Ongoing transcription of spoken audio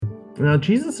Now,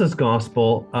 Jesus's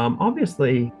gospel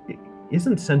obviously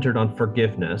isn't centered on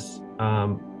forgiveness,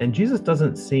 and Jesus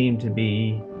doesn't seem to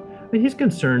be. I mean, he's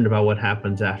concerned about what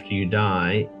happens after you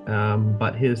die,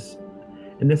 but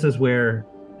and this is where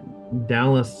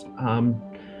Dallas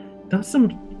does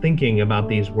some thinking about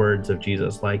these words of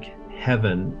Jesus, like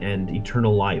heaven and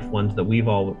eternal life, ones that we've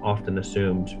all often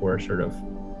assumed were sort of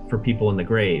for people in the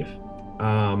grave.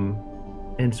 Um,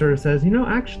 and sort of says,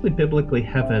 actually, biblically,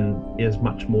 heaven is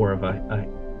much more of a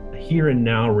here and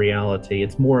now reality.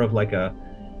 It's more of like the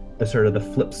sort of the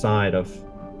flip side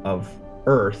of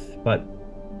Earth, but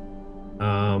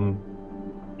um,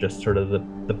 just sort of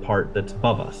the part that's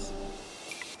above us.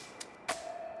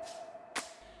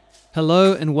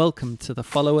 Hello and welcome to the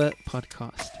Follower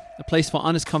Podcast, a place for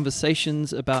honest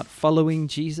conversations about following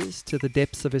Jesus to the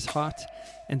depths of his heart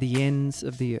and the ends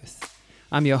of the earth.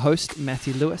 I'm your host,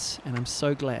 Matthew Lewis, and I'm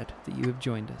so glad that you have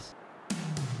joined us.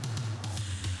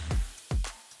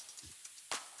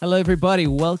 Hello, everybody.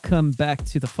 Welcome back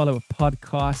to the Follower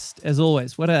Podcast. As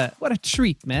always, what a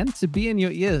treat, man, to be in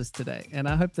your ears today. And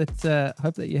I hope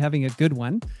that you're having a good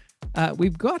one.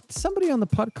 We've got somebody on the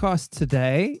podcast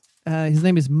today. His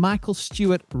name is Michael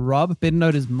Stewart Robb, better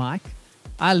known as Mike.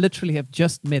 I literally have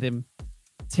just met him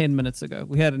 10 minutes ago.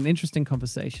 We had an interesting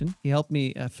conversation. He helped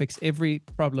me fix every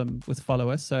problem with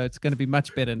Follower, so it's going to be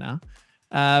much better now.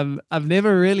 I've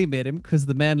never really met him because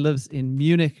the man lives in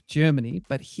Munich, Germany,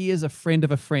 but he is a friend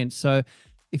of a friend. So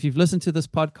if you've listened to this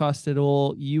podcast at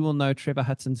all, you will know Trevor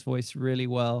Hudson's voice really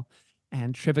well.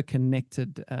 And Trevor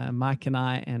connected Mike and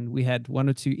I, and we had one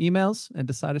or two emails and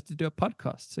decided to do a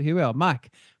podcast. So here we are.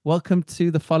 Mike, welcome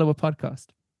to the Follower Podcast.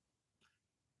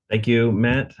 Thank you,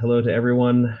 Matt. Hello to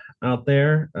everyone out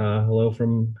there. Hello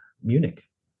from Munich.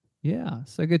 Yeah,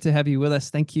 so good to have you with us.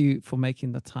 Thank you for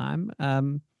making the time.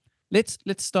 Let's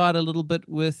start a little bit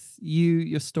with you,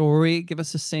 your story. Give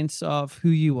us a sense of who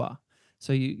you are.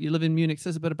 So you live in Munich. Tell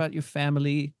us a bit about your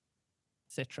family,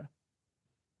 etc.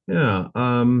 Yeah.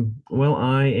 Well,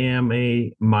 I am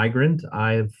a migrant.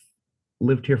 I've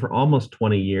lived here for almost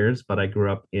 20 years, but I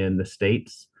grew up in the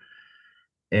States.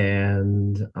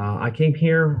 And I came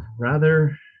here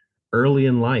rather early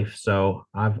in life. So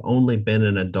I've only been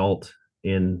an adult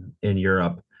in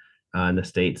Europe. In the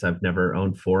States, I've never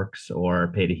owned forks or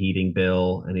paid a heating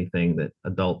bill, anything that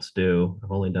adults do.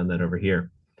 I've only done that over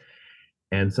here.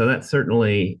 And so that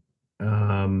certainly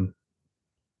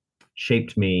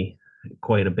shaped me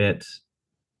quite a bit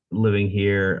living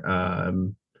here.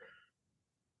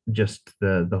 Just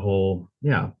the whole,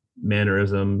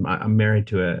 mannerism. I'm married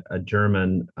to a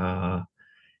German,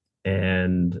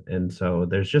 and so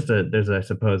there's I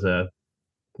suppose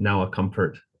now a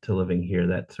comfort to living here.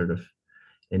 That sort of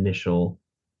initial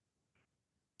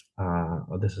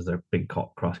this is a big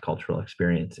cross-cultural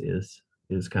experience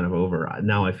is kind of over.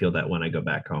 Now I feel that when I go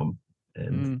back home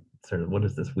and sort of, what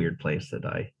is this weird place that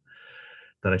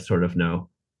I sort of know.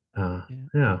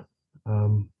 Yeah.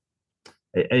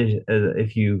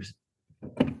 If you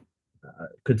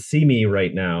could see me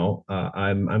right now,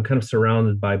 I'm kind of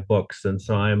surrounded by books, and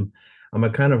so I'm a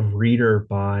kind of reader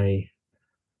by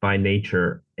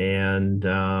nature, and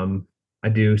I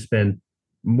do spend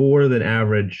more than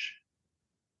average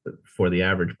for the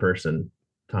average person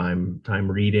time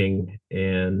reading,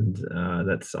 and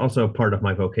that's also part of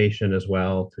my vocation as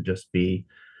well, to just be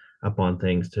up on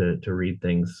things, to read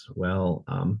things well.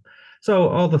 So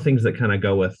all the things that kind of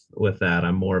go with that.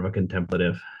 I'm more of a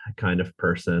contemplative kind of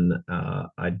person.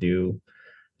 I do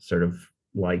sort of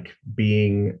like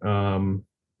being,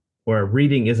 or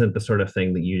reading isn't the sort of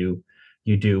thing that you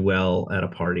do well at a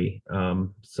party.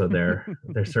 So they're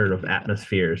sort of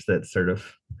atmospheres that sort of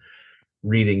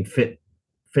reading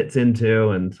fits into,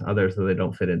 and others that they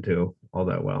don't fit into all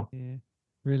that well. Yeah,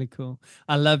 really cool.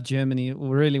 I love Germany.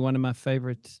 Really one of my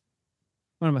favorite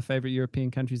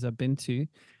European countries I've been to.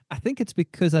 I think it's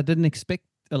because I didn't expect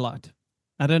a lot.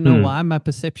 I don't know why. My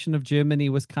perception of Germany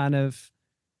was kind of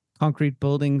concrete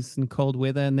buildings and cold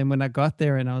weather. And then when I got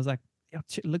there and I was like,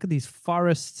 look at these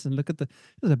forests and look at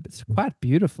it's quite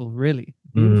beautiful, really.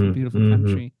 Beautiful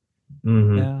country.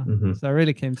 Yeah. So I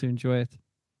really came to enjoy it.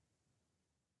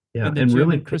 Yeah. And the And German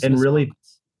really, Christmas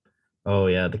markets. oh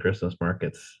yeah, the Christmas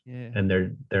markets. Yeah. And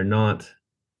they're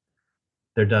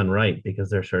done right, because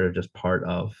they're sort of just part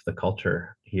of the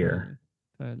culture here.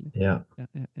 Totally. Yeah.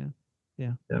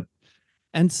 Yeah.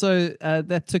 And so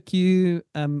that took you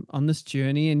on this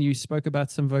journey, and you spoke about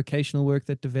some vocational work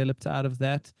that developed out of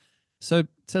that. So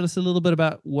tell us a little bit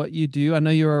about what you do. I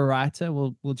know you're a writer.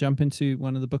 We'll jump into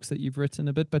one of the books that you've written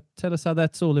a bit, but tell us how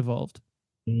that's all evolved.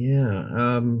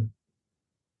 Yeah.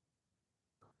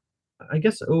 I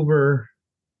guess over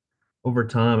over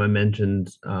time, I mentioned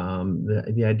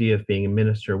the idea of being a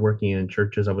minister, working in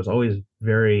churches. I was always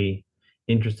very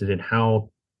interested in how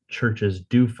churches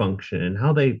do function and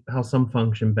how some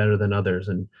function better than others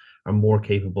and are more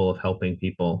capable of helping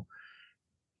people.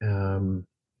 Um,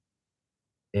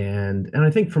 and I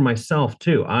think for myself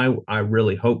too, I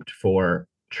really hoped for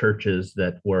churches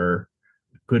that were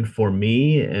good for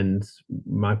me, and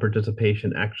my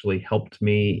participation actually helped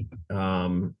me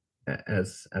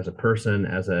as a person,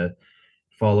 as a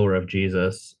follower of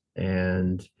Jesus,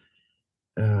 um,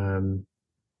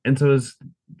 and so it's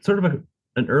sort of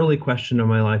an early question of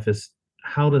my life is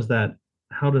how does that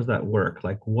how does that work?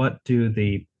 Like, what do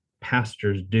the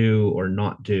pastors do or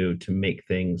not do to make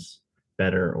things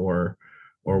better or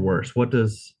worse? What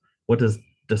does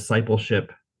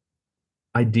discipleship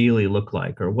ideally look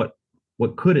like, or what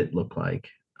could it look like?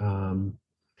 Um,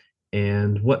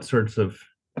 and what sorts of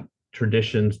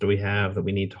traditions do we have that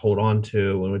we need to hold on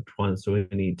to, and which ones do we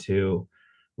need to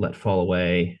let fall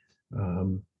away?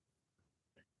 Um,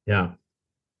 yeah,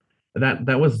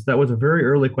 that was a very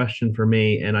early question for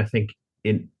me, and I think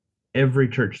in every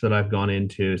church that I've gone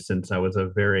into since I was a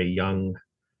very young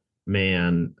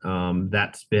man,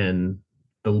 that's been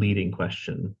the leading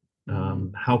question.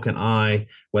 Mm, How can I,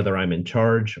 whether I'm in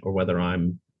charge or whether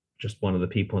I'm just one of the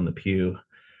people in the pew,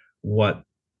 what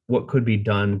what could be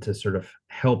done to sort of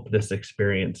help this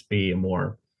experience be a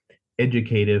more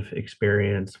educative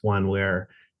experience, one where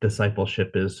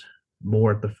discipleship is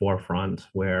more at the forefront,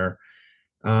 where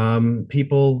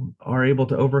people are able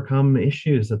to overcome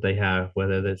issues that they have,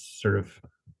 whether that's sort of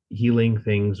healing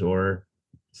things or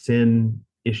sin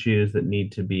issues that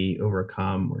need to be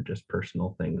overcome, or just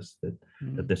personal things that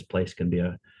mm, this place can be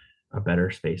a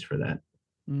better space for that.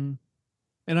 mm.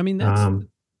 And I mean, Um,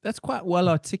 that's quite well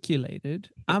articulated.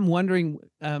 I'm wondering,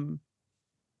 in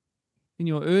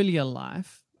your earlier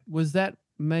life, was that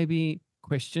maybe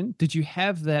question? Did you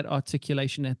have that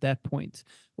articulation at that point?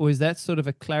 Or is that sort of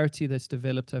a clarity that's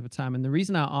developed over time? And the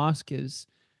reason I ask is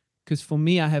because for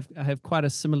me, I have quite a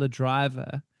similar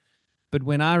driver. But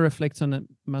when I reflect on it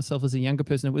myself as a younger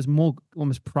person, it was more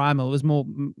almost primal. It was more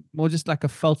just like a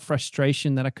felt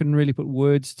frustration that I couldn't really put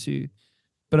words to.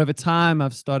 But over time,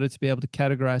 I've started to be able to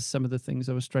categorize some of the things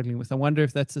I was struggling with. I wonder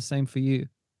if that's the same for you.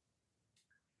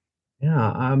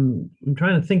 yeah, I'm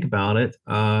trying to think about it.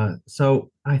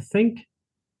 So I think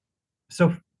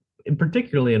so.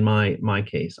 Particularly in my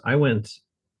case, I went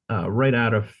right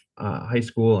out of high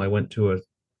school. I went to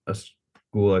a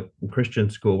school, a Christian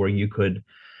school, where you could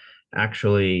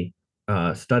actually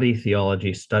study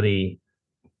theology, study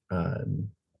uh,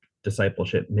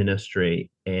 discipleship ministry,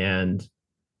 and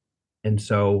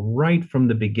so right from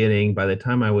the beginning, by the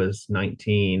time I was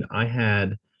 19, I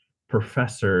had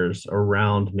professors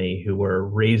around me who were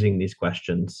raising these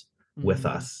questions with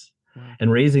Mm, us wow.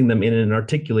 and raising them in an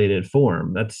articulated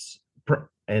form.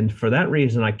 And for that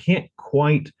reason, I can't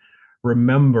quite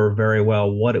remember very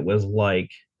well what it was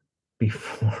like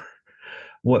before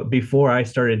before I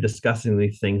started discussing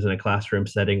these things in a classroom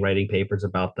setting, writing papers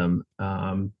about them.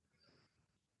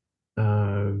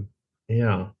 Uh,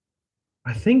 yeah,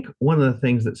 I think one of the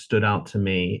things that stood out to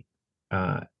me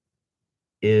uh,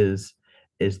 is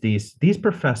these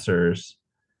professors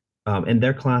and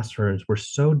their classrooms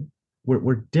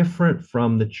were different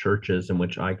from the churches in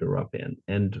which I grew up in,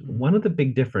 and Mm, one of the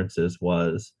big differences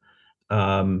was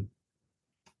um,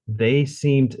 they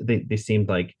seemed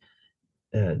like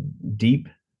uh, deep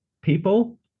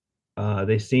people.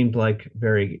 They seemed like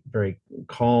very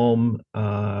calm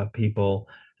people.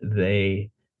 They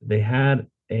had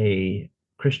a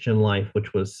Christian life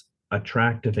which was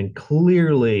attractive and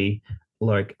clearly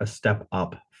like a step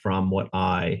up from what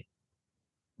I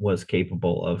was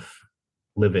capable of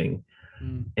living.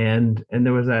 mm, And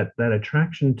there was that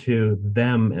attraction to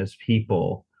them as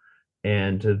people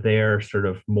and to their sort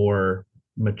of more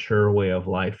mature way of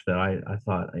life that I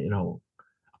thought,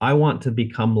 I want to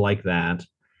become like that.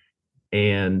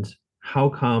 And how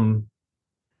come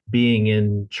being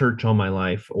in church all my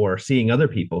life or seeing other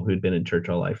people who'd been in church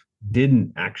all life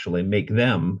didn't actually make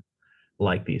them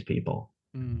like these people?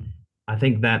 mm. I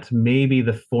think that's maybe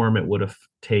the form it would have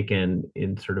taken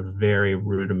in sort of very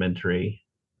rudimentary,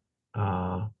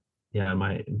 uh, yeah,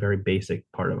 my very basic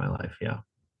part of my life. Yeah.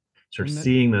 Sort of And that,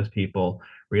 seeing those people,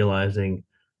 realizing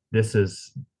this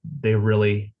is, they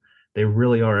really, they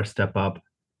really are a step up.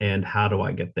 And how do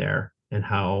I get there? And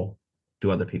how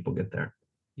do other people get there?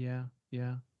 yeah,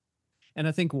 yeah. And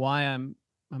I think why I'm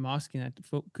asking that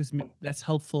for because that's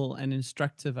helpful and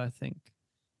instructive. I think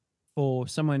for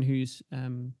someone who's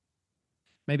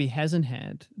maybe hasn't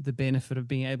had the benefit of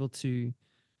being able to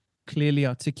clearly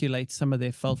articulate some of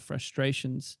their felt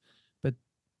frustrations, but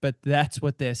but that's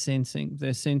what they're sensing.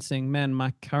 They're sensing, man,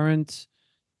 my current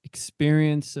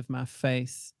experience of my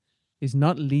faith is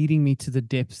not leading me to the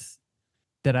depth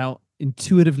that I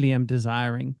intuitively am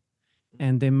desiring,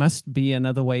 and there must be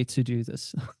another way to do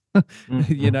this.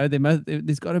 Mhm.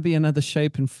 There's got to be another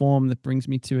shape and form that brings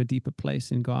me to a deeper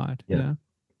place in God. Yeah,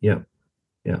 yeah,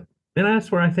 yeah. And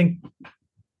that's where I think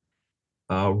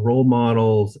role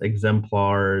models,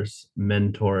 exemplars,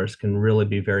 mentors can really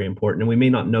be very important. And we may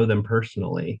not know them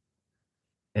personally.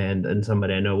 And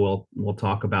somebody I know we'll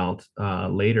talk about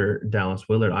later, Dallas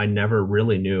Willard, I never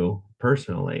really knew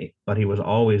personally, but he was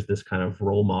always this kind of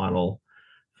role model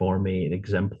for me, an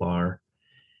exemplar.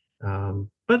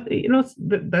 But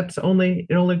that's only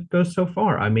it only goes so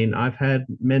far. I mean, I've had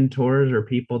mentors or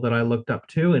people that I looked up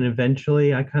to, and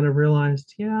eventually I kind of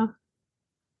realized, yeah,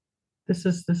 this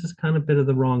is kind of a bit of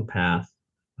the wrong path.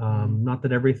 Mm, Not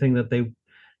that everything that they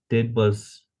did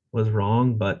was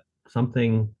wrong, but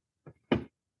something's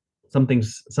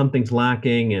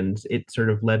lacking, and it sort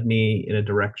of led me in a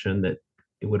direction that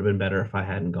it would have been better if I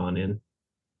hadn't gone in.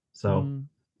 So,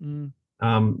 mm,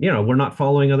 mm. we're not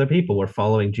following other people; we're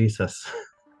following Jesus.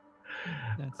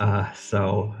 That's it.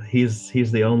 So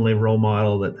he's the only role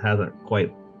model that hasn't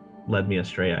quite led me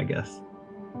astray, I guess.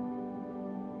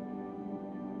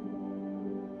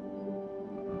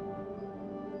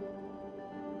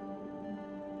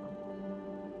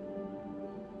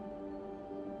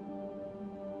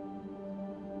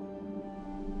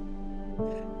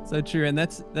 So true, and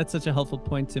that's such a helpful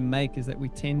point to make, is that we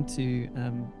tend to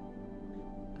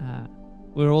uh,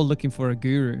 we're all looking for a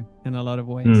guru in a lot of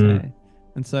ways, Mm, hey?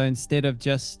 And so instead of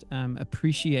just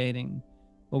appreciating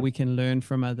what we can learn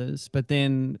from others, but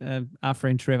then our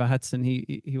friend Trevor Hudson,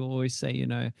 he will always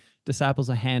say, disciples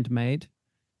are handmade.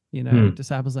 mm,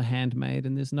 Disciples are handmade,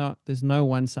 and there's no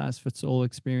one size fits all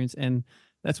experience. And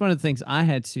that's one of the things I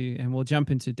had to, and we'll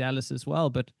jump into Dallas as well.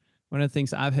 But one of the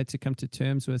things I've had to come to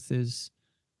terms with is,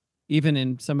 even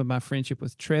in some of my friendship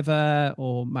with Trevor,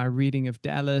 or my reading of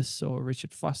Dallas or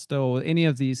Richard Foster or any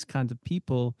of these kinds of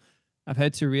people, I've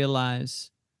had to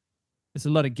realize there's a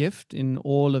lot of gift in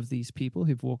all of these people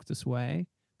who've walked this way,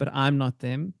 but I'm not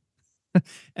them.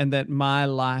 And that my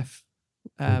life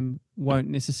won't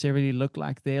necessarily look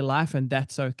like their life, and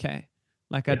that's okay.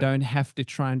 Like, I yeah, don't have to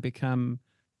try and become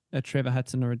a Trevor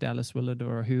Hudson or a Dallas Willard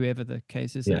or whoever the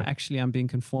case is. yeah. Actually, I'm being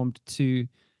conformed to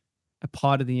a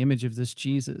part of the image of this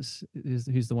Jesus,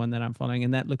 who's the one that I'm following,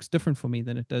 and that looks different for me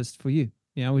than it does for you.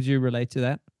 Would you relate to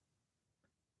that?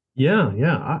 Yeah,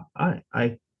 yeah.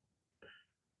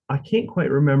 I can't quite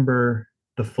remember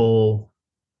the full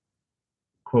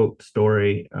quote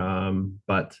story,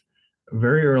 but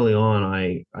very early on,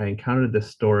 I encountered this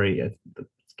story.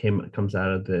 Comes out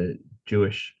of the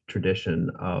Jewish tradition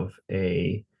of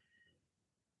a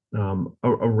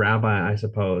rabbi, I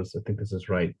suppose. I think this is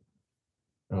right.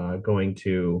 Going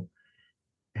to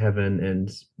heaven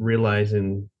and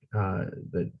realizing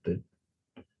that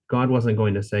God wasn't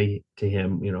going to say to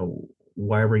him,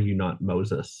 why were you not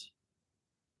Moses?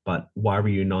 But why were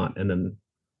you not? And then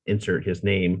insert his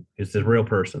name. It's a real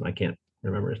person. I can't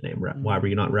remember his name. Why Mm-hmm. were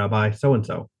you not Rabbi so and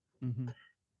so? Mm-hmm.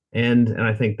 And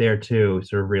I think there too,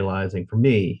 sort of realizing for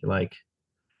me, like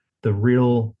the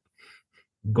real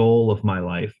goal of my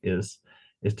life is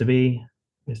to be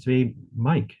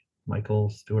Michael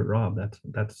Stewart Robb.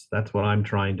 That's what I'm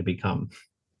trying to become.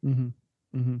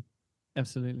 Mm-hmm. Mm-hmm.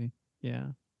 Absolutely. Yeah.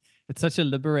 It's such a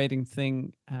liberating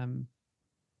thing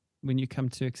when you come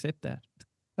to accept that.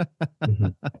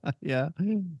 Mhm. Yeah.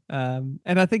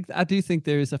 And I do think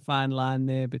there is a fine line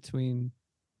there between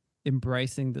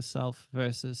embracing the self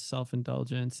versus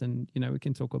self-indulgence. And, we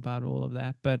can talk about all of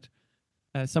that. But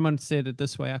someone said it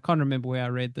this way. I can't remember where I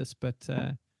read this, but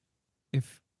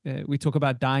if we talk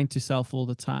about dying to self all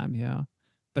the time, yeah.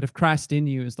 But if Christ in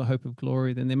you is the hope of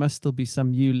glory, then there must still be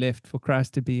some you left for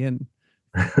Christ to be in.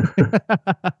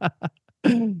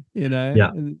 Yeah,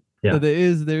 And so yeah,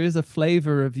 there is a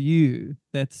flavor of you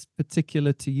that's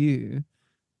particular to you,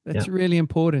 yeah, that's really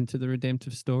important to the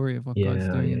redemptive story of what God's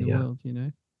yeah, doing yeah, in the yeah, world. yeah.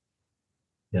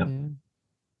 Yeah.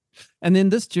 And then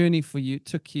this journey for you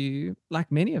took you, like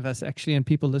many of us actually, and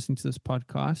people listening to this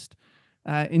podcast,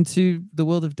 into the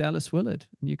world of Dallas Willard.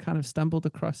 And you kind of stumbled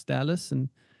across Dallas, and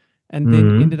then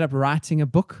Hmm. ended up writing a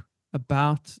book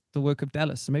about the work of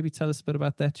Dallas. So maybe tell us a bit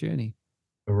about that journey.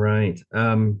 Right.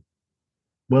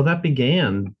 Well, that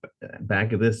began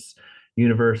back at this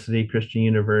university, Christian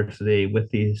University, with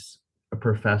these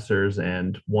professors,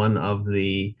 and one of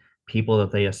the people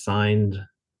that they assigned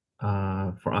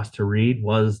for us to read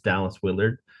was Dallas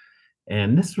Willard.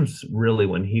 And this was really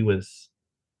when he was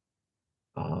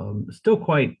still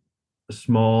quite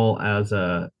small as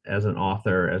an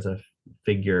author, as a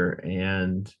figure,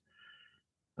 and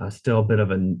still a bit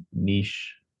of a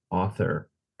niche author.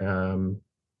 Um,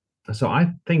 so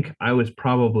I think I was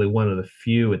probably one of the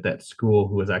few at that school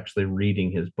who was actually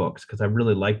reading his books because I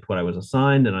really liked what I was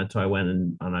assigned, and so I went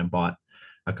and I bought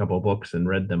a couple of books and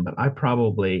read them. But I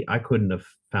couldn't have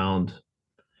found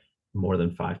more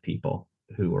than five people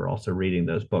who were also reading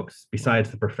those books besides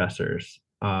the professors.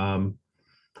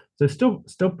 So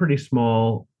still pretty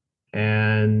small,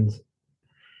 and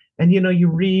you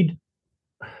read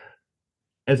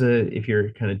as a if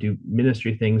you're kind of do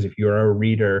ministry things, if you're a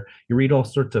reader, you read all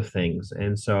sorts of things.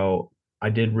 And so I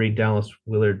did read Dallas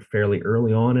Willard fairly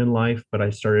early on in life, but I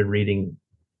started reading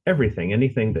everything,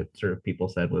 anything that sort of people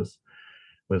said was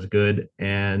good.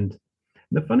 And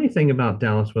the funny thing about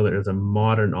Dallas Willard as a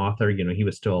modern author, he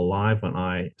was still alive when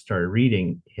I started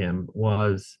reading him,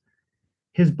 was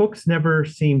his books never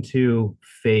seemed to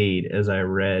fade as I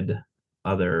read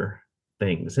other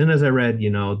things. And as I read,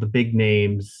 the big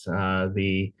names,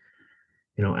 the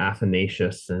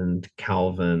Athanasius and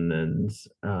Calvin and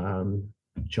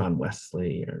John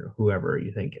Wesley or whoever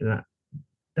you think. And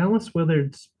Dallas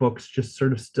Willard's books just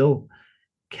sort of still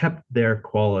kept their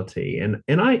quality. And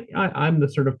I'm the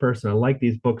sort of person, I like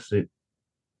these books that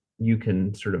you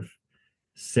can sort of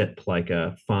sip like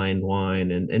a fine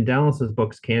wine. And Dallas's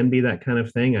books can be that kind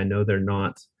of thing. I know they're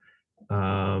not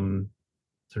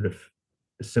sort of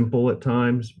simple at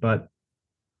times, but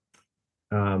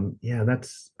yeah,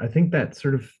 I think that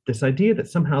sort of this idea that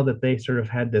somehow that they sort of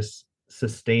had this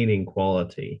sustaining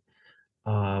quality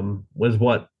was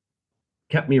what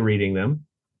kept me reading them.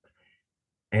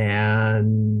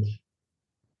 And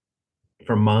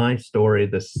from my story,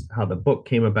 this how the book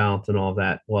came about and all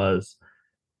that was,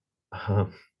 uh,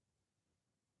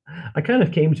 I kind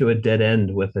of came to a dead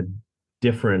end with a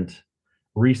different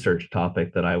research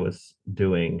topic that I was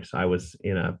doing. So I was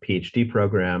in a PhD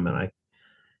program and I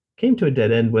came to a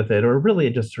dead end with it, or really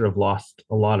it just sort of lost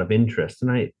a lot of interest. And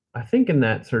I think in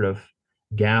that sort of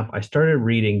gap, I started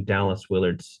reading Dallas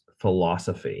Willard's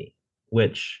philosophy,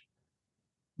 which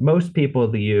most people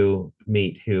that you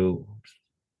meet who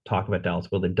talk about Dallas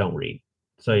Willard don't read.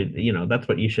 So that's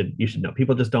what you should know.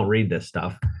 People just don't read this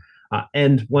stuff.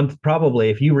 And once probably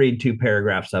if you read two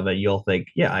paragraphs of it, you'll think,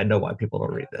 yeah, I know why people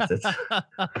don't read this. It's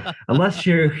unless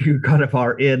you kind of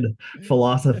are in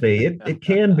philosophy, it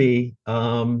can be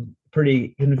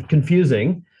pretty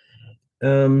confusing.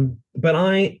 But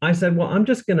I said, well, I'm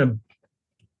just gonna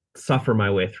suffer my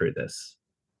way through this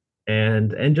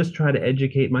and just try to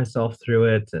educate myself through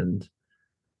it and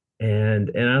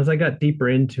as I got deeper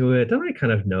into it, and I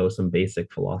kind of know some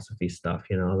basic philosophy stuff,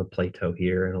 the Plato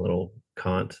here and a little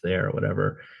Kant there or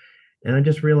whatever. And I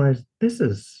just realized this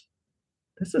is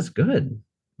good.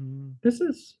 Mm. This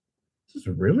is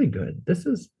really good. This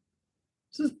is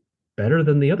better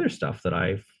than the other stuff that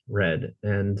I've read.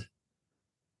 And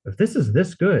if this is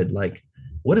this good, like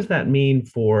what does that mean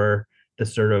for the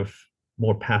sort of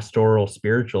more pastoral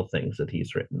spiritual things that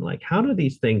he's written? Like how do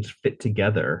these things fit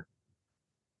together?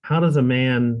 How does a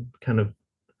man kind of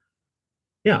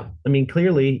yeah, I mean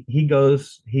clearly he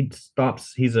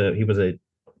stops he was a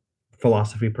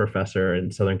philosophy professor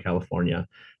in Southern California.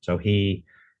 So he,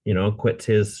 quits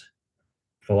his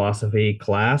philosophy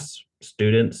class,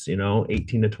 students,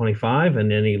 18 to 25,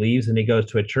 and then he leaves and he goes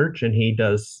to a church and he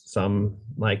does some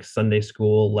like Sunday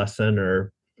school lesson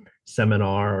or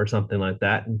seminar or something like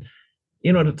that. And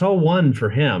it's all one for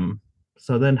him.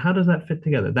 So then how does that fit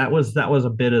together? That was a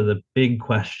bit of the big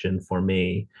question for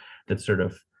me that sort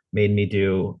of made me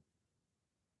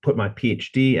put my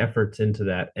PhD efforts into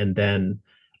that, and then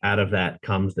out of that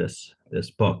comes this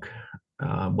book,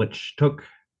 which took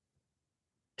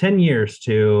 10 years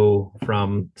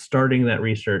from starting that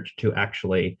research to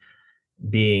actually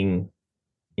being,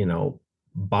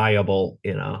 buyable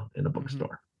in a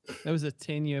bookstore. That was a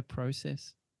 10-year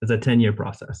process. It's a 10-year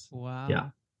process. Wow. Yeah.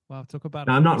 Wow. Talk about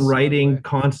Now, I'm not slow writing work.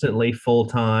 constantly full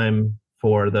time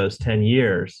for those 10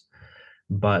 years,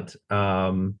 but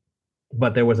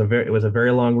it was a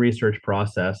very long research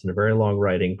process and a very long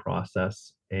writing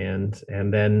process. And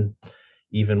then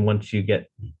even once you get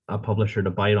a publisher to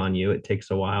bite on you, it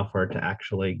takes a while for it to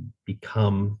actually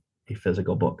become a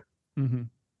physical book. Mm-hmm.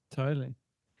 Totally.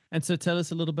 And so tell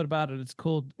us a little bit about it. It's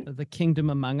called The Kingdom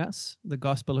Among Us, the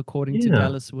Gospel According to Yeah.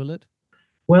 Dallas Willard.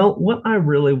 Well, what I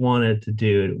really wanted to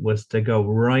do was to go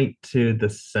right to the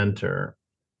center,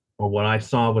 or what I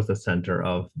saw was the center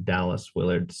of Dallas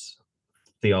Willard's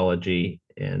theology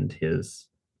and his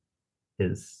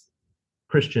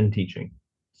Christian teaching.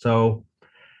 So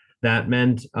that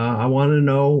meant I wanted to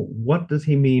know, what does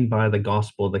he mean by the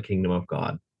gospel of the kingdom of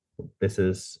God? This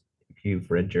is if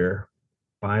you've read your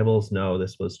Bibles, know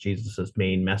this was Jesus's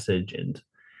main message, and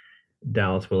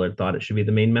Dallas Willard thought it should be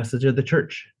the main message of the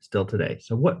church still today.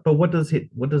 So what does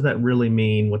that really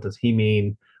mean? What does he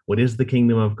mean? What is the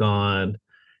kingdom of God?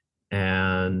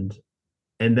 And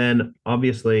and then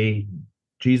obviously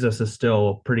Jesus is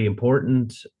still pretty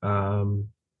important. So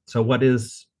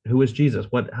who is Jesus?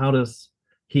 How does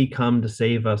he come to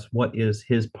save us? What is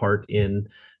his part in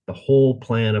the whole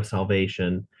plan of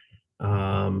salvation,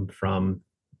 from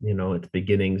its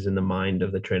beginnings in the mind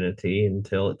of the Trinity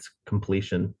until its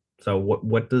completion? So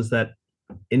what does that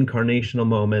incarnational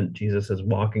moment? Jesus is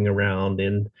walking around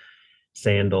in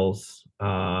sandals,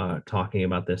 talking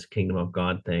about this kingdom of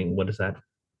God thing. What does that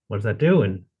do?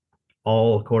 And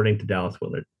all according to Dallas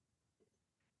Willard.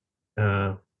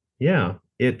 Uh, yeah,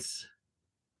 it's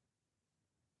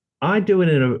I do it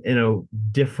in a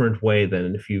different way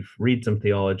than if you read some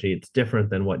theology. It's different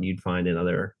than what you'd find in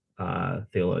other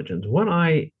theologians. What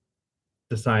I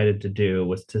decided to do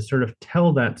was to sort of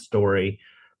tell that story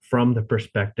from the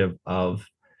perspective of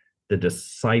the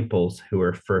disciples who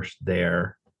were first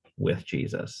there with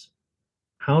Jesus.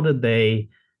 How did they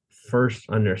first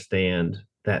understand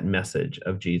that message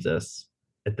of Jesus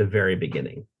at the very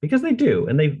beginning? Because they do,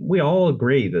 and we all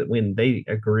agree that when they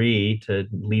agree to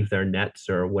leave their nets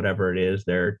or whatever it is,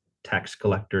 their tax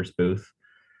collector's booth,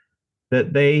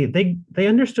 that they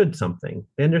understood something.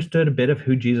 They understood a bit of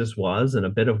who Jesus was and a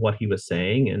bit of what he was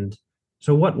saying. And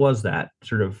so what was that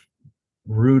sort of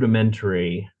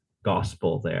rudimentary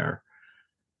gospel there?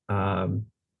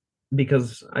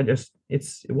 Because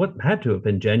it's what had to have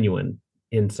been genuine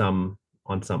on some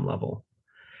level.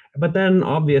 But then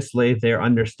obviously their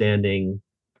understanding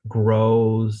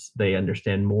grows. They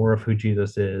understand more of who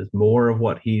Jesus is, more of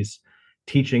what he's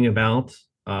teaching about.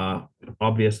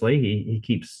 Obviously, he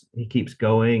keeps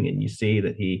going, and you see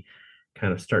that he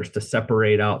kind of starts to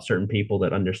separate out certain people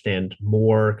that understand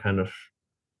more, kind of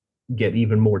get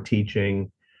even more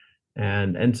teaching,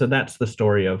 and so that's the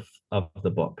story of the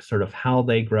book, sort of how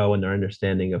they grow in their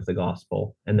understanding of the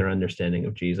gospel and their understanding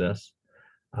of Jesus,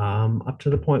 up to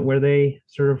the point where they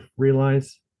sort of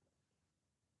realize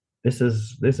this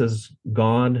is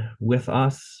God with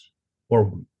us,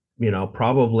 or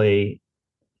probably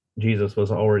Jesus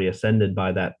was already ascended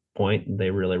by that point, and they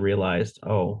really realized,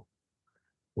 oh,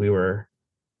 we were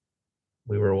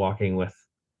walking with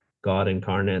God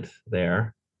incarnate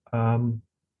there.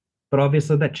 But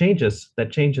obviously that changes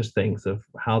things of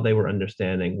how they were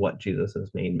understanding what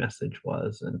Jesus's main message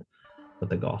was and what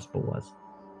the gospel was.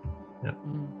 Yeah.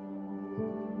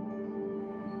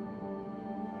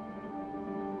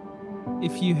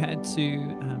 If you had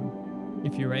to,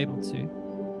 if you're able to,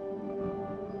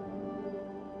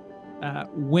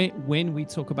 when we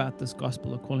talk about this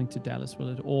gospel according to Dallas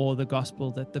Willard, or the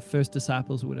gospel that the first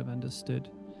disciples would have understood,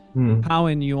 how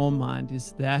in your mind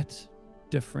is that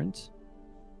different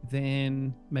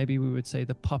than maybe we would say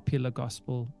the popular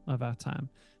gospel of our time?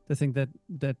 The thing that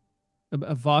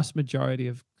a vast majority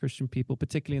of Christian people,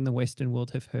 particularly in the Western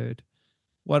world, have heard.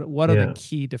 What are the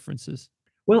key differences?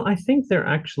 Well, I think there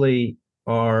actually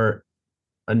are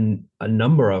a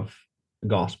number of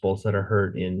gospels that are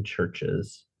heard in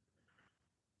churches.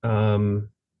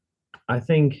 I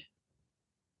think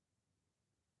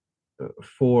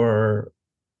for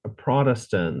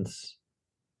Protestants,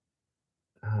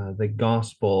 the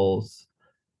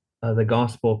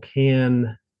gospel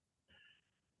can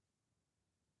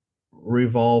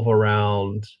revolve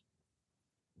around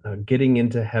getting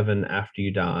into heaven after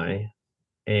you die,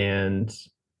 and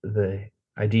the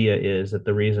idea is that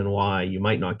the reason why you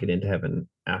might not get into heaven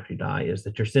after you die is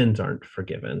that your sins aren't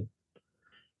forgiven.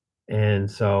 And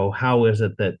so how is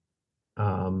it that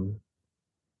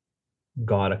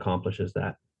God accomplishes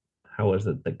that? How is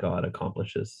it that God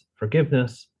accomplishes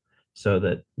forgiveness so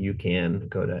that you can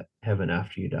go to heaven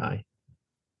after you die?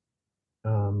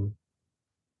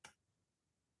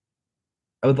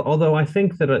 Although I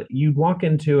think that you walk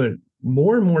into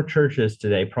more and more churches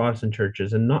today, Protestant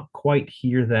churches, and not quite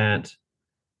hear that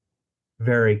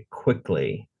very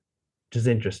quickly, which is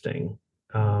interesting.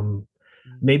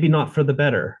 Maybe not for the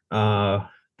better. But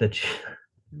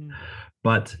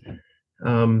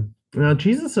now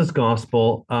Jesus's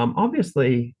gospel,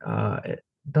 obviously, it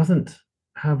doesn't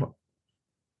have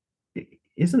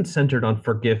isn't centered on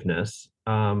forgiveness,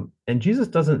 and Jesus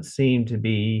doesn't seem to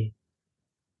be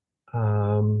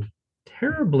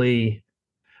terribly.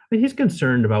 I mean, he's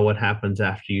concerned about what happens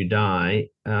after you die,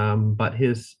 but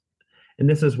and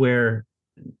this is where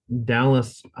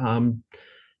Dallas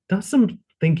does some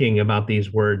thinking about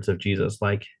these words of Jesus,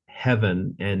 like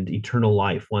heaven and eternal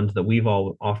life, ones that we've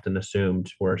all often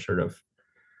assumed were sort of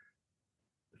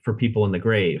for people in the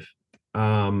grave.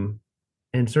 um,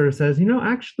 and sort of says,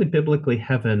 actually, biblically,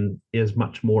 heaven is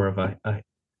much more of a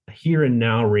here and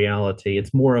now reality.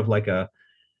 It's more of like the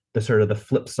sort of the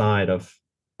flip side of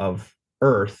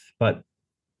Earth, but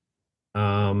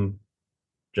um,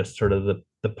 just sort of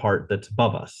the part that's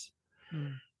above us.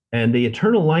 Mm, And the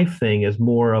eternal life thing is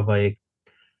more of a,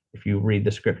 if you read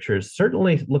the scriptures,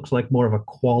 certainly looks like more of a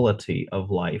quality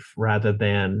of life rather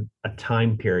than a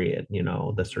time period,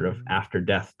 the sort of mm, after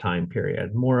death time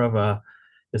period. More of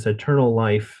this eternal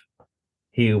life.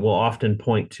 He will often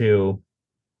point to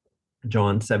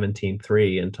John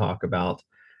 17:3 and talk about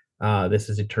this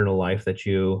is eternal life, that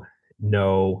you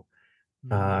know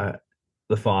mm, uh,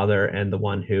 the Father and the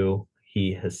one who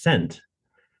he has sent.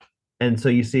 And so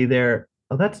you see there,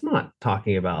 oh, that's not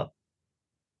talking about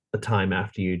a time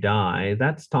after you die.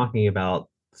 That's talking about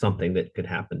something that could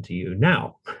happen to you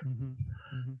now. mhm,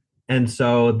 mhm, And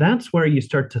so that's where you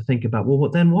start to think about, well,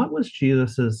 then what was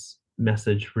Jesus's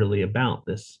message really about?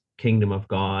 This kingdom of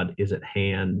God is at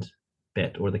hand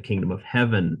bit, or the kingdom of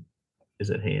heaven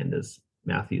is at hand, as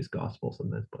Matthew's gospel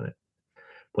sometimes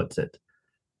puts it.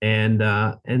 And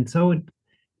so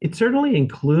it certainly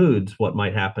includes what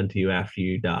might happen to you after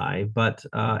you die, but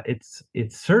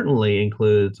it certainly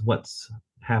includes what's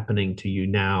happening to you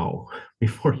now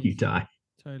before yes, you die.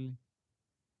 totally.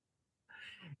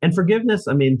 And forgiveness,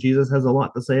 I mean, Jesus has a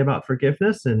lot to say about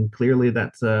forgiveness, and clearly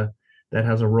that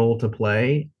has a role to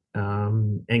play.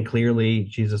 And clearly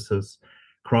Jesus's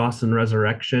cross and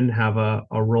resurrection have a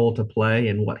role to play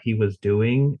in what he was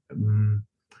doing.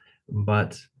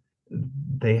 But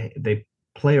they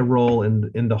play a role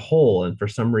in the whole, and for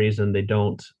some reason they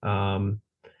don't,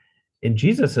 in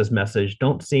Jesus's message,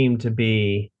 don't seem to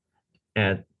be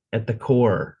at the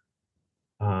core,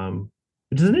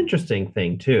 which is an interesting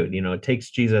thing too. It takes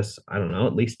Jesus, I don't know,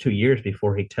 at least 2 years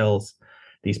before he tells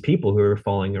these people who are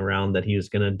following around that he was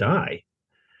going to die.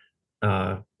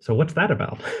 So what's that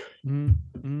about? Mm,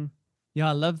 mm. Yeah,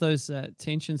 I love those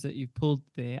tensions that you've pulled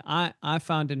there. I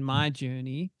found in my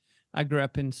journey, I grew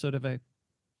up in sort of I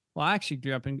actually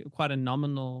grew up in quite a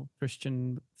nominal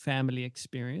Christian family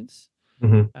experience.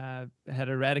 Mm-hmm. Had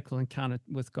a radical encounter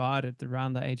with God at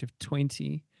around the age of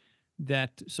 20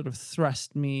 that sort of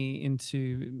thrust me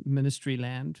into ministry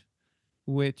land,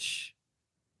 which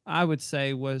I would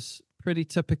say was pretty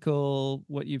typical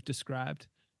what you've described.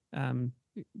 Um,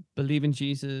 Believe in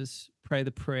Jesus, pray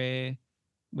the prayer.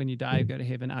 When you die, you go to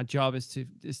heaven. Our job is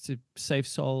to save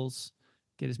souls,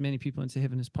 get as many people into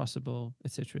heaven as possible,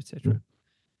 etc., etc.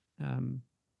 Um,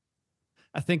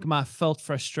 I think my felt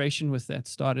frustration with that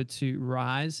started to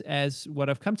rise as what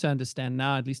I've come to understand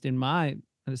now, at least in my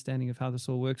understanding of how this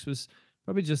all works, was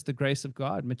probably just the grace of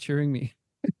God maturing me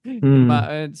in Mm, my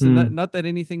own. So mm, not that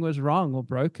anything was wrong or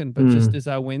broken, but just mm, as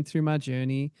I went through my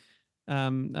journey,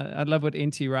 I love what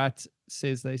N.T. Wright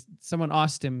says. Someone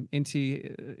asked him, N.T.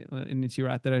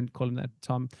 Wright, they don't call him that,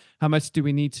 Tom, how much do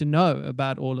we need to know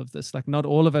about all of this? Like, not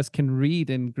all of us can read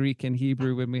in Greek and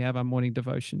Hebrew when we have our morning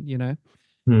devotion, you know?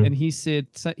 And mm,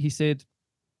 he said,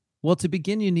 well, to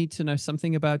begin, you need to know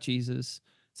something about Jesus,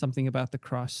 something about the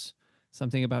cross,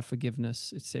 something about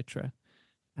forgiveness, etc.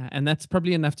 And that's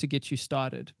probably enough to get you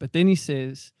started. But then he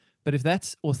says, but if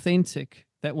that's authentic,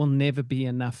 that will never be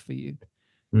enough for you,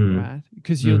 mm, right?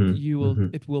 Because mhm,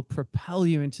 mhm, it will propel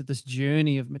you into this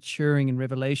journey of maturing and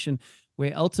revelation,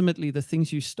 where ultimately the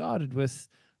things you started with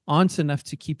aren't enough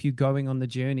to keep you going on the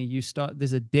journey.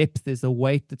 There's a depth, there's a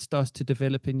weight that starts to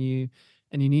develop in you,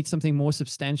 and you need something more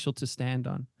substantial to stand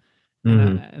on.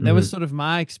 mhm, And that was mhm, sort of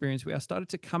my experience, where I started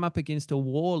to come up against a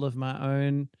wall of my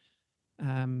own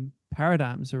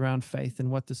paradigms around faith and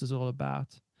what this is all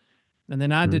about. And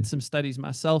then I did mhm, some studies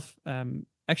myself,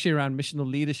 actually around missional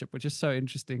leadership, which is so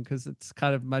interesting because it's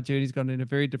kind of my journey's gone in a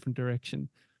very different direction.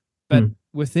 But mm,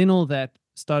 within all that,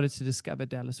 started to discover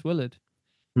Dallas Willard.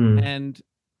 mm, And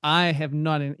I have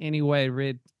not in any way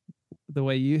read the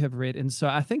way you have read. And so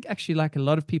I think actually, like a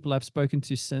lot of people I've spoken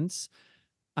to since,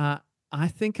 uh, I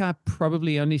think I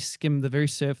probably only skimmed the very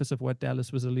surface of what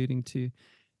Dallas was alluding to.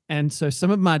 And so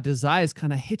some of my desires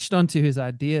kind of hitched onto his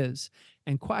ideas.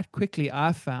 And quite quickly,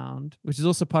 I found, which is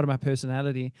also part of my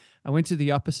personality, I went to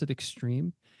the opposite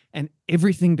extreme and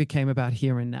everything became about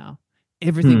here and now.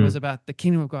 Everything was mm, about the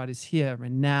kingdom of God is here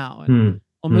and now. And mm,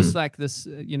 almost mm, like this,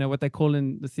 what they call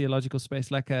in the theological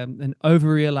space, like an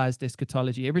overrealized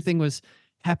eschatology. Everything was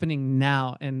happening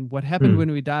now. And what happened mm,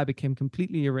 when we die became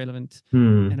completely irrelevant.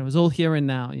 And mm, it was all here and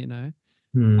now. mm,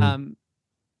 Um,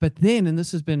 but then, and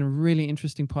this has been a really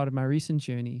interesting part of my recent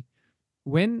journey,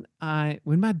 when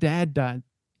my dad died,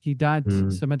 he died.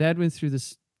 mm, So my dad went through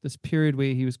this period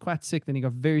where he was quite sick. Then he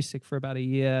got very sick for about a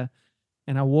year,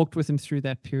 and I walked with him through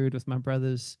that period with my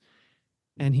brothers.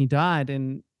 and he died.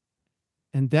 And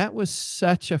that was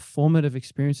such a formative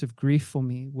experience of grief for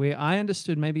me, where I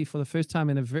understood maybe for the first time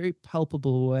in a very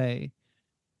palpable way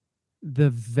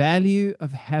the value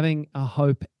of having a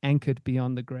hope anchored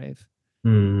beyond the grave.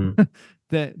 Mm,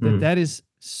 mm, That is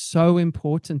so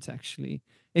important, actually,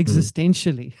 mm,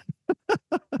 existentially.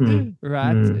 mm,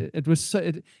 Right? mm, It was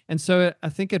so and so I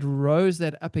think it rose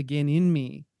that up again in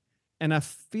me, and I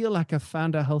feel like I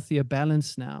found a healthier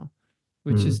balance now,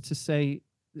 which is mm, to say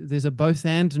there's a both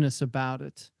andness about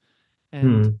it.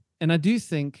 and mm, and I do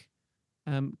think,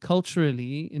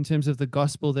 culturally, in terms of the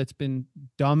gospel that's been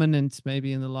dominant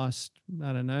maybe in the last,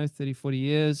 I don't know, 30, 40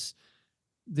 years,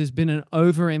 there's been an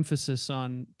overemphasis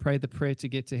on pray the prayer to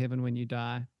get to heaven when you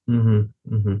die. mhm,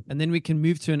 mhm, And then we can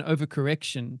move to an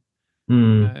overcorrection,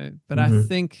 mm, but I mhm,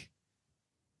 think,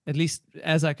 at least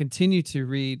as I continue to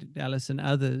read Dallas and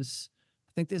others,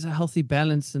 I think there's a healthy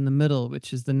balance in the middle,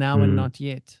 which is the now and mm, not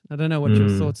yet. I don't know what your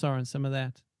mm. thoughts are on some of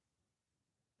that.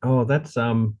 Oh,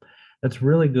 that's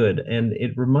really good. And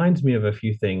it reminds me of a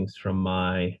few things from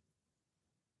my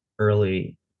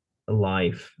early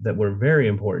life that were very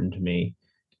important to me.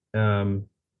 Um,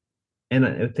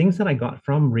 and things that I got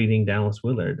from reading Dallas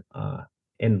Willard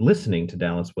and listening to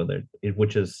Dallas Willard,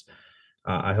 which is,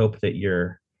 I hope that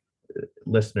your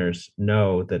listeners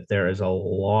know that there is a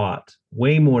lot,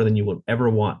 way more than you will ever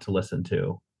want to listen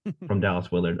to from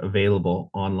Dallas Willard available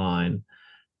online.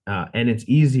 And it's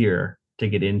easier to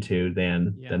get into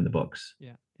Yeah, than the books.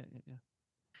 yeah, yeah, yeah,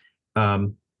 yeah.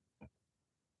 Um,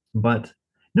 but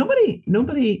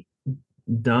nobody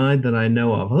died that I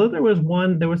know of. Although there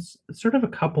was sort of a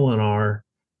couple in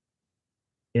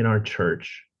our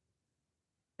church,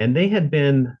 and they had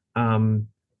been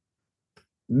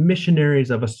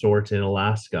missionaries of a sort in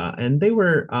Alaska, and they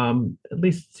were at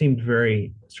least seemed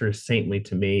very sort of saintly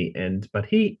to me. And but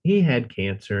he had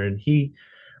cancer, and he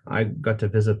I got to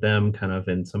visit them kind of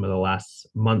in some of the last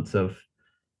months of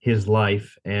his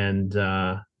life, and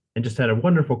just had a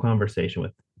wonderful conversation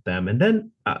with them. And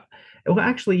then, well,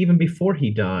 actually, even before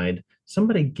he died,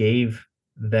 somebody gave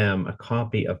them a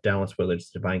copy of Dallas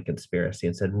Willard's Divine Conspiracy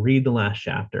and said, "Read the last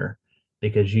chapter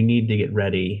because you need to get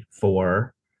ready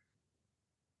for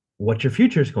what your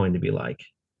future is going to be like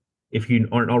if you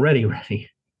aren't already ready."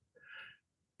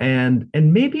 And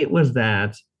maybe it was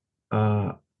that.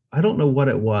 Uh, I don't know what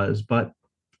it was, but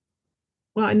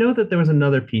well, I know that there was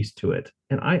another piece to it,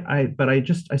 and but I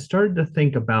started to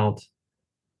think about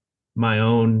my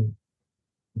own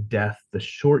death, the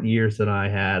short years that I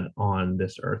had on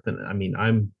this earth. And I mean,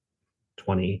 I'm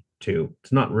 22.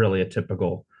 It's not really a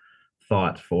typical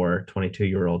thought for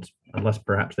 22-year-olds, unless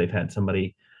perhaps they've had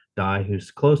somebody die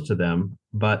who's close to them.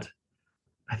 But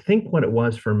I think what it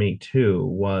was for me too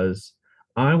was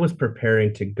I was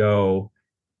preparing to go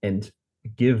and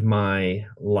give my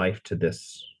life to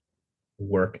this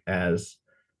work as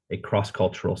a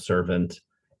cross-cultural servant.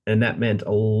 And that meant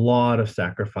a lot of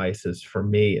sacrifices for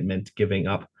me. It meant giving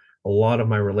up a lot of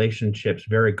my relationships,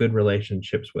 very good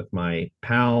relationships with my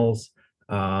pals,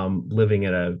 living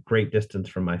at a great distance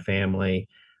from my family,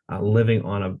 living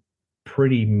on a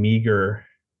pretty meager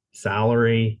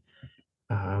salary.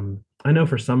 I know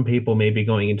for some people, maybe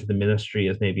going into the ministry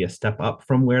is maybe a step up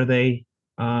from where they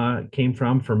came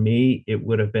from. For me, it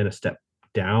would have been a step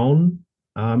down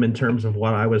in terms of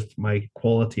what I was, my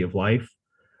quality of life,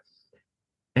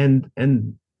 and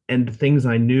and and things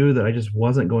I knew that I just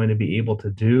wasn't going to be able to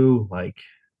do, like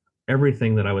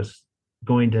everything that I was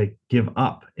going to give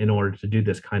up in order to do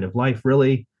this kind of life,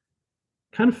 really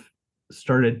kind of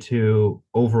started to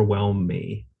overwhelm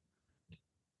me.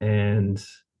 And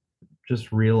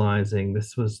just realizing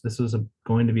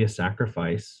going to be a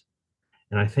sacrifice.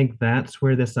 And I think that's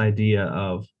where this idea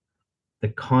of the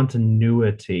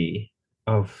continuity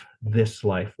of this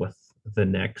life with the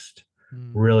next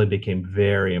Mm, really became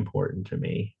very important to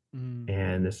me. mm,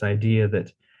 And this idea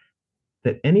that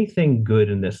anything good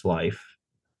in this life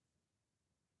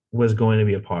was going to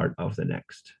be a part of the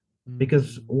next.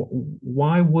 Because mm,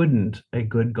 why wouldn't a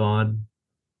good God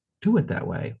do it that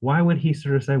way? Why would he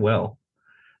sort of say, well,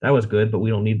 that was good, but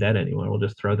we don't need that anymore. We'll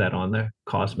just throw that on the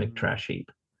cosmic mm, trash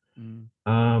heap. mm,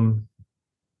 Um,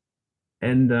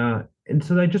 and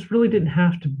so I just really didn't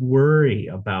have to worry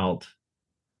about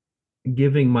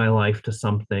giving my life to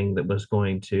something that was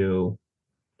going to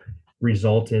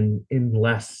result in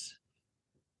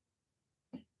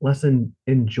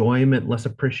enjoyment, less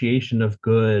appreciation of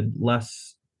good,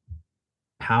 less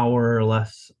power,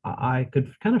 less. I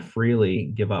could kind of freely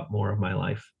give up more of my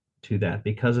life to that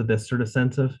because of this sort of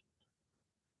sense of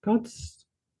God's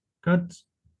God's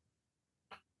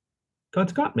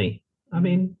God's got me. I mm,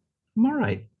 mean, I'm all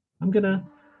right. I'm gonna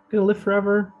live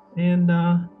forever. and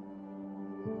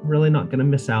really not going to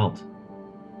miss out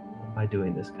by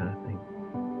doing this kind of thing.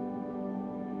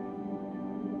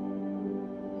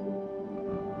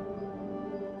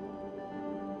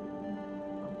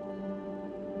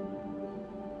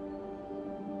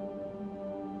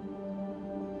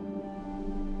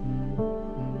 Mm,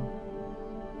 mm.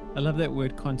 I love that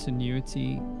word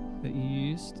continuity that you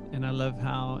used. And I love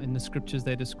how in the scriptures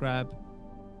they describe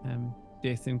um,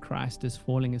 death in Christ as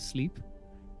falling asleep.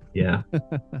 Yeah.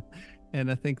 And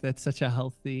I think that's such a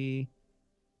healthy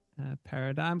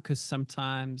paradigm because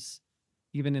sometimes,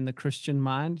 even in the Christian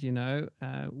mind,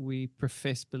 we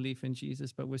profess belief in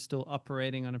Jesus, but we're still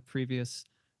operating on a previous,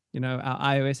 our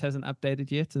iOS hasn't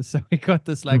updated yet. And so we got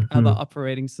this like other Hmm.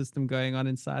 operating system going on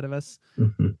inside of us.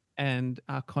 Hmm. And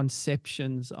our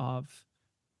conceptions of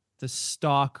the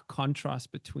stark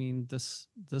contrast between this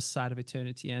side of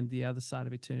eternity and the other side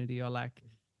of eternity are like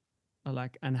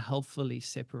unhelpfully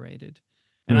separated.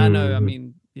 And I know, I Hmm.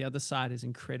 mean, the other side is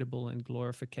incredible in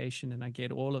glorification, and I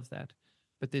get all of that.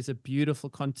 But there's a beautiful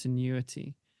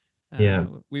continuity. Yeah.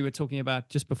 We were talking about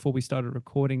just before we started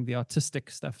recording the artistic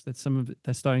stuff that some of it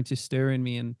that's starting to stir in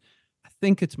me. And I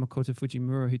think it's Makoto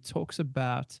Fujimura who talks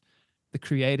about the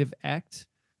creative act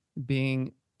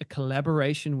being a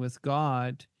collaboration with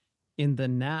God in the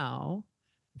now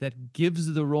that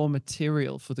gives the raw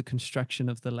material for the construction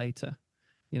of the later.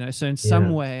 So in some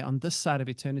Yeah. way on this side of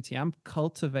eternity, I'm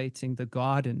cultivating the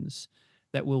gardens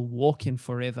that will walk in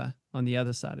forever on the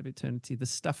other side of eternity. The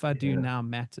stuff I do Yeah. now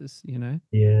matters. Yeah.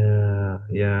 Yeah.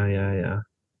 Yeah. Yeah.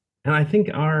 And I think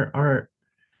our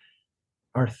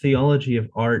theology of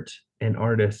art and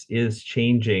artists is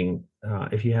changing.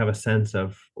 If you have a sense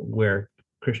of where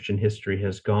Christian history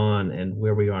has gone and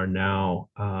where we are now,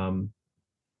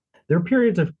 there are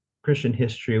periods of Christian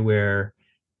history where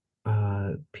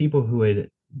people who had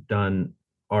done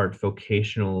art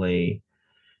vocationally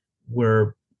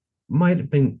were might have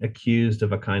been accused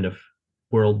of a kind of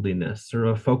worldliness, sort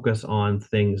of a focus on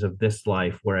things of this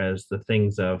life, whereas the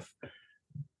things of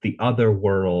the other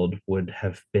world would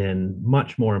have been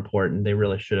much more important. They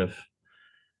really should have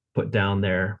put down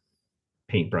their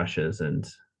paintbrushes and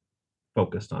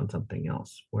focused on something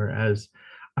else. Whereas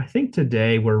I think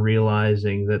today we're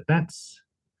realizing that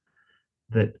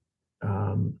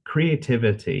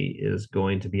creativity is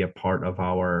going to be a part of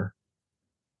our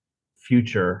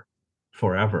future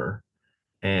forever.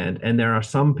 And there are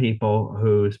some people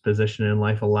whose position in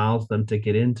life allows them to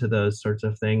get into those sorts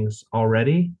of things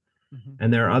already. Mm-hmm.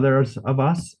 And there are others of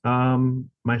us,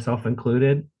 myself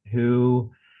included,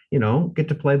 who, get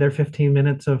to play their 15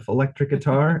 minutes of electric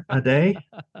guitar a day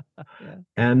Yeah.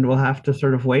 and will have to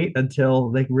sort of wait until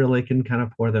they really can kind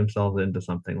of pour themselves into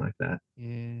something like that.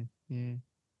 Yeah. Yeah.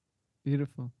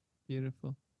 Beautiful.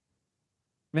 Beautiful.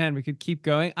 Man, we could keep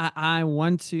going. I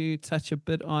want to touch a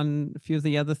bit on a few of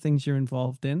the other things you're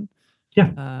involved in.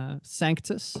 Yeah.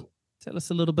 Sanctus. Tell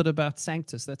us a little bit about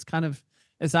Sanctus. That's kind of,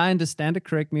 as I understand it,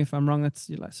 correct me if I'm wrong, that's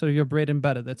like sort of your bread and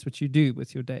butter. That's what you do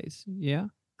with your days. Yeah.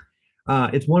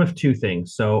 It's one of two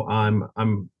things. So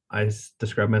I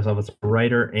describe myself as a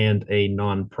writer and a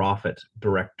nonprofit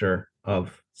director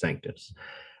of Sanctus.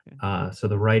 Okay. So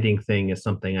the writing thing is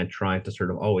something I try to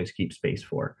sort of always keep space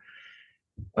for.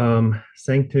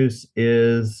 Sanctus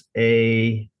is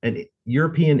an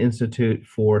European Institute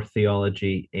for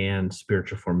Theology and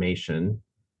Spiritual Formation.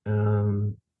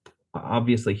 Um,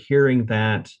 Obviously, hearing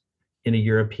that in a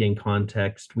European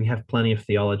context, we have plenty of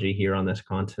theology here on this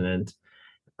continent.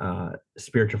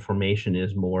 Spiritual formation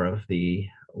is more of the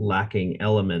lacking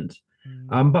element.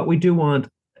 Mm. But we do want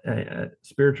a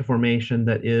spiritual formation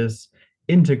that is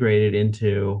integrated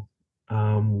into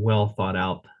well thought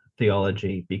out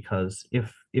theology, because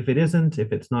if it isn't,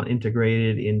 if it's not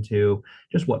integrated into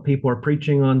just what people are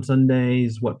preaching on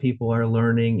Sundays, what people are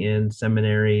learning in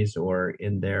seminaries or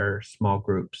in their small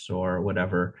groups or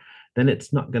whatever, then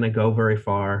it's not going to go very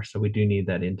far. So we do need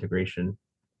that integration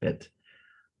bit.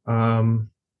 Um,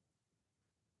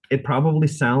 it probably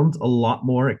sounds a lot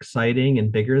more exciting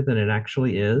and bigger than it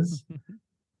actually is.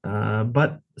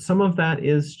 But some of that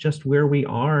is just where we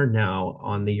are now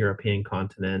on the European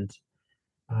continent.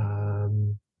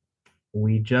 Um,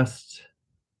 we just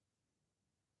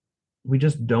we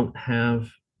just don't have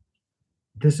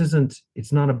this isn't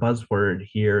it's not a buzzword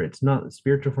here. It's not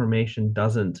spiritual formation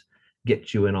doesn't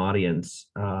get you an audience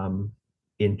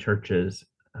in churches.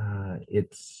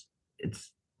 It's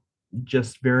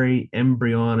just very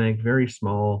embryonic, very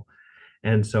small.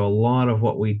 And so a lot of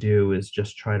what we do is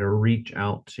just try to reach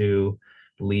out to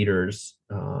leaders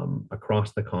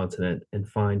across the continent and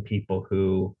find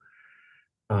people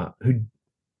uh, who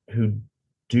who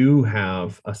do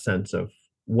have a sense of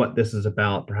what this is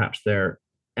about. Perhaps they're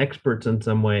experts in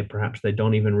some way. Perhaps they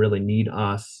don't even really need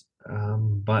us.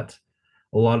 But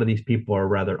a lot of these people are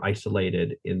rather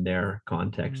isolated in their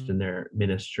context, in their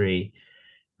ministry.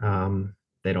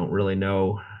 They don't really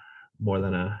know more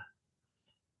than a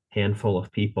handful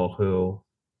of people who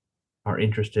are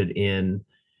interested in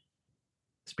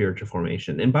spiritual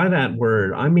formation. And by that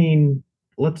word, I mean,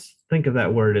 let's think of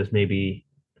that word as maybe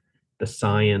the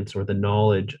science or the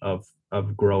knowledge of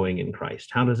growing in Christ.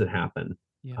 How does it happen?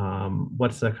 Yeah.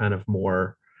 What's the kind of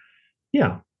more,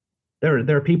 yeah,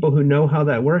 there are people who know how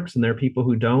that works and there are people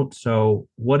who don't. So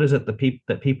what is it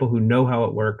that people who know how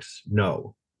it works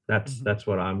know? That's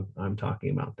what I'm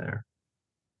talking about there.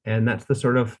 And that's the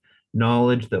sort of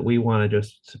knowledge that we want to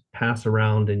just pass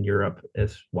around in Europe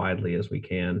as widely as we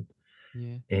can,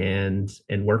 Yeah.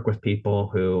 and work with people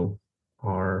who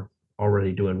are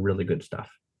already doing really good stuff.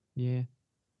 Yeah.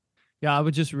 Yeah. I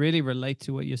would just really relate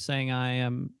to what you're saying.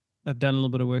 I've done a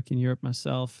little bit of work in Europe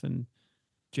myself, and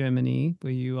Germany,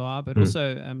 where you are, but Mm,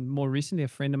 also more recently, a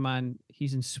friend of mine,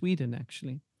 he's in Sweden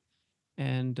actually.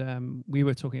 And we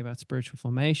were talking about spiritual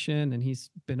formation, and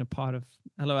he's been a part of,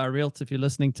 hello, our realtor, if you're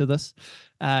listening to this,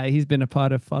 he's been a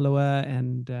part of Follower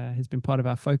and has been part of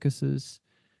our focuses.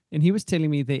 And he was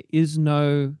telling me there is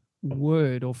no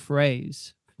word or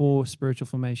phrase for spiritual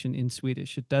formation in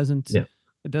Swedish. yeah,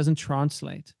 It doesn't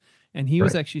translate. And he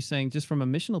was right. actually saying, just from a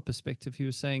missional perspective, he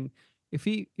was saying, if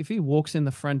he walks in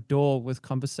the front door with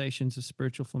conversations of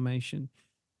spiritual formation,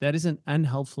 that is an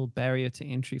unhelpful barrier to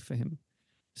entry for him.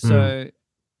 Mm,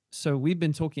 So we've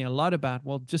been talking a lot about,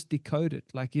 well, just decode it.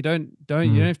 Like you don't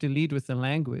mm, have to lead with the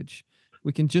language.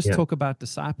 We can just yeah, talk about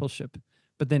discipleship,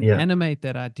 but then yeah, animate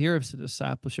that idea of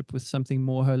discipleship with something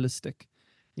more holistic,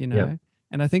 you yeah, know?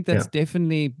 And I think yeah. that's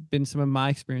definitely been some of my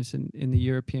experience in the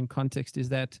European context, is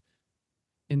that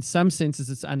in some senses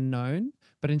it's unknown,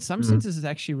 but in some Mm, senses it's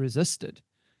actually resisted.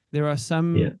 There are yeah.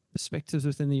 some perspectives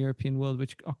within the European world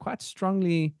which are quite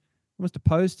strongly almost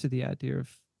opposed to the idea of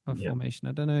Yeah. formation.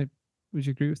 I don't know. Would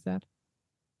you agree with that?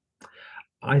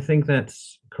 I think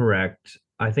that's correct.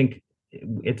 I think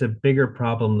it's a bigger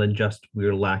problem than just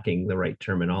we're lacking the right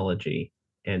terminology.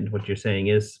 And what you're saying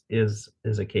is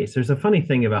a case. There's a funny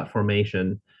thing about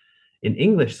formation in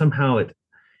English. Somehow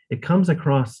it comes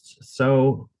across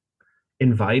so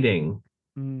inviting,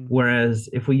 Mm. whereas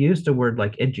if we used a word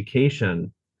like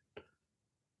education,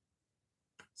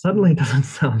 suddenly Mm. it doesn't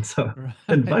sound so Right.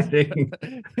 inviting.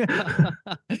 Yeah.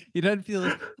 You don't feel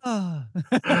this. Oh.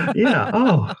 Yeah.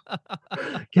 Oh,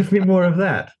 give me more of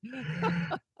that.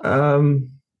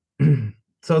 Um,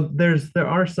 so there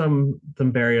are some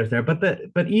barriers there,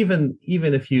 but even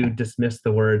if you dismiss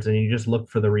the words and you just look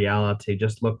for the reality,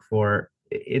 just look for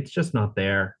it's just not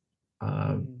there.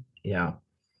 Mm. Yeah.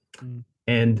 Mm.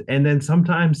 And then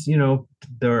sometimes,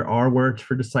 there are words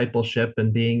for discipleship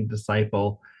and being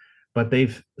disciple, but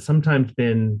they've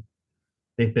been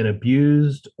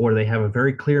abused, or they have a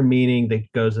very clear meaning that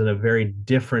goes in a very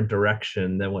different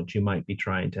direction than what you might be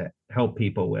trying to help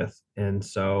people with. And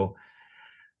so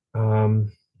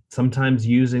um, sometimes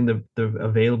using the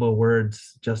available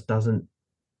words just doesn't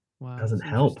Wow, doesn't that's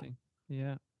help. interesting.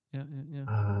 Yeah. Yeah. Yeah. Yeah.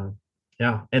 Uh,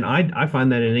 yeah, and I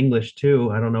find that in English too.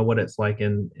 I don't know what it's like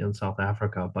in South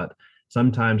Africa, but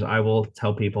sometimes I will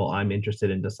tell people I'm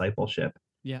interested in discipleship,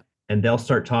 Yeah. and they'll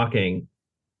start talking,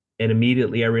 and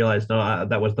immediately I realize, no,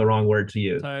 that was the wrong word to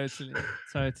use. Totally.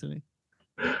 Totally.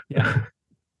 Yeah.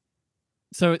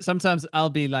 So sometimes I'll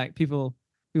be like, people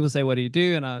say, what do you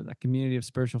do? And I, a community of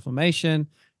spiritual formation.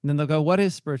 And then they'll go, what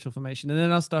is spiritual formation? And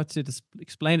then I'll start to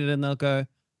explain it, and they'll go,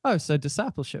 oh, so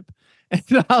discipleship.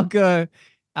 And I'll go,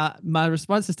 my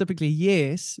response is typically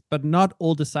yes, but not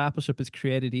all discipleship is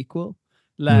created equal.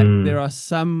 Like there Mm, are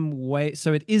some way,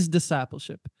 so it is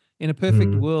discipleship. In a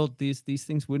perfect mm, world, these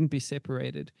things wouldn't be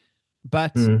separated.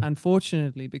 But mm,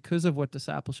 unfortunately, because of what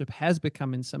discipleship has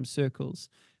become in some circles,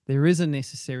 there is a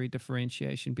necessary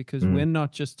differentiation, because we're mm,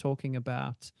 not just talking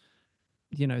about,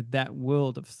 that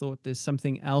world of thought. There's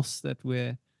something else that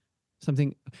we're,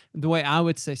 something, the way I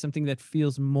would say, something that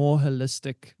feels more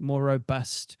holistic, more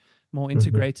robust, more mhm.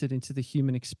 integrated into the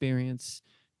human experience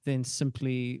than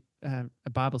simply a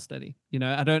Bible study.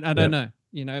 I don't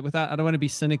Yeah, know, without, I don't want to be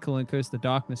cynical and curse the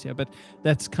darkness here, but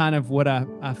that's kind of what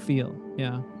I feel.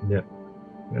 Yeah. yeah,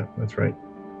 yeah. That's right.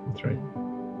 That's right. Yeah.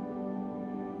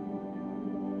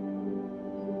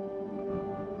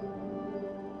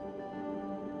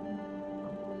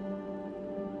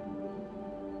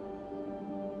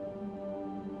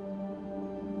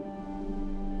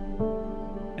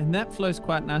 And that flows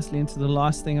quite nicely into the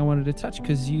last thing I wanted to touch,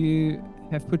 because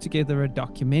have put together a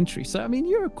documentary. So, I mean,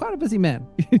 you're quite a busy man.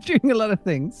 You're doing a lot of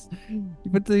things. You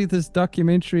put this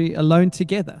documentary, Alone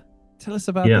Together. Tell us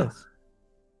about Yeah. this.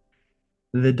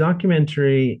 The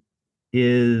documentary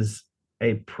is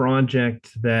a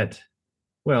project that,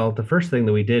 well, the first thing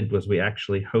that we did was we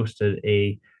actually hosted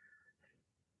a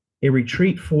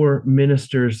retreat for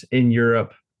ministers in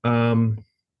Europe.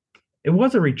 It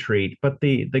was a retreat, but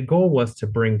the goal was to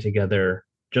bring together,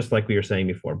 just like we were saying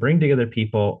before, bring together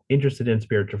people interested in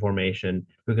spiritual formation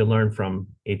who could learn from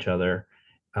each other.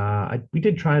 We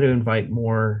did try to invite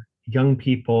more young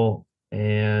people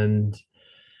and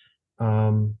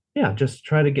yeah, just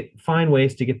try to find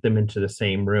ways to get them into the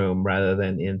same room rather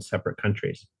than in separate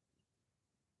countries.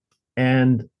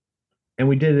 And and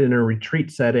we did it in a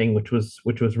retreat setting, which was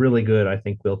really good. I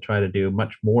think we'll try to do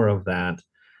much more of that.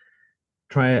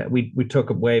 We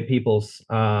took away people's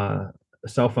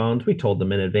cell phones. We told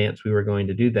them in advance we were going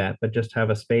to do that, but just have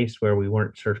a space where we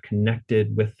weren't sort of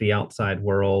connected with the outside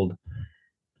world,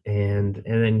 and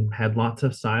then had lots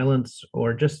of silence,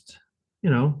 or just,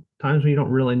 times when you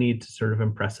don't really need to sort of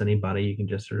impress anybody. You can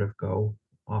just sort of go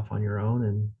off on your own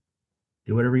and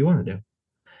do whatever you want to do.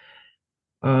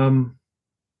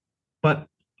 But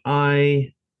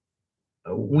I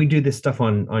we do this stuff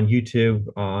on YouTube,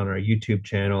 on our YouTube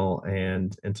channel,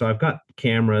 and so I've got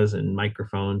cameras and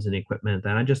microphones and equipment,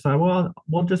 and I just thought, well,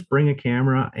 we'll just bring a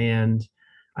camera. And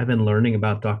I've been learning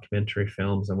about documentary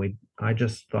films, and I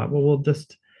just thought, well, we'll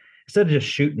just, instead of just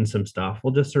shooting some stuff,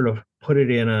 we'll just sort of put it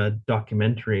in a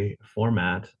documentary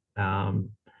format. And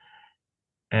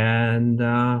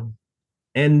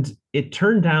and it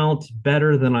turned out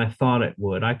better than I thought it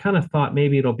would. I kind of thought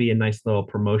maybe it'll be a nice little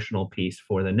promotional piece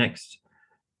for the next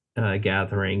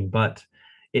gathering, but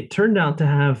it turned out to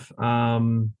have a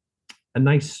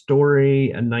nice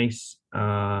story, a nice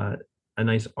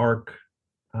arc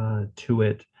to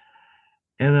it,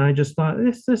 and I just thought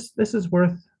this is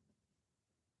worth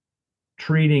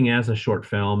treating as a short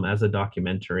film, as a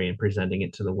documentary, and presenting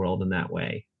it to the world in that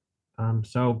way.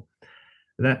 So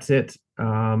that's it.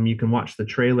 You can watch the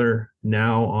trailer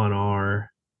now on our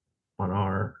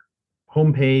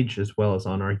homepage, as well as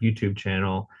on our YouTube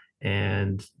channel,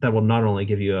 and that will not only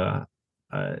give you a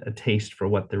taste for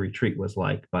what the retreat was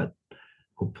like, but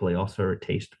hopefully also a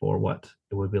taste for what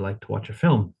it would be like to watch a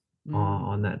film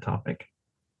on that topic.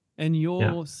 And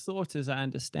Yeah. your thought, as I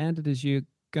understand it, is you're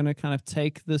going to kind of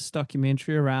take this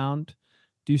documentary around,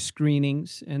 do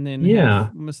screenings, and then have Yeah.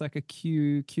 almost like a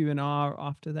Q&R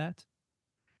after that.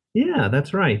 Yeah,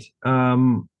 that's right.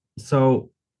 So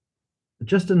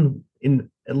just in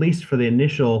at least for the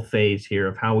initial phase here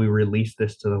of how we release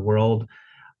this to the world,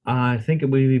 I think it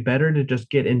would be better to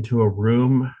just get into a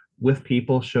room with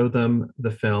people, show them the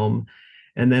film,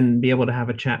 and then be able to have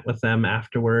a chat with them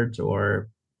afterwards, or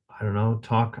I don't know,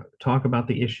 talk about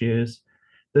the issues.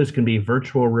 Those can be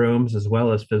virtual rooms as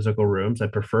well as physical rooms. I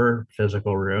prefer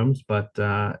physical rooms, but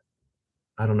I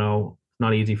don't know, it's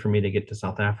not easy for me to get to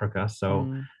South Africa,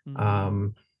 so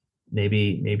um,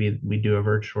 maybe we do a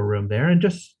virtual room there and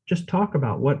just talk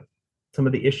about what some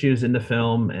of the issues in the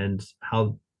film, and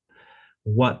how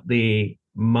what the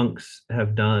monks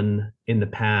have done in the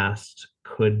past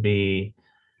could be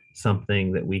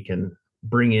something that we can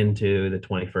bring into the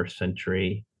 21st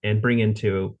century and bring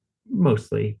into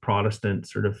mostly Protestant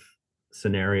sort of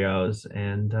scenarios,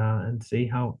 and see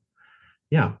how,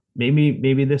 yeah,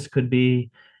 maybe this could be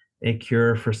a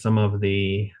cure for some of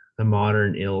the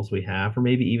modern ills we have, or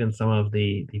maybe even some of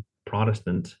the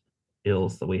Protestant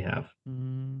ills that we have.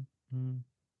 Mm-hmm.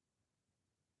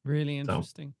 Really So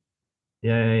interesting.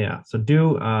 yeah. So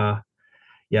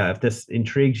yeah, if this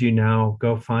intrigues you now,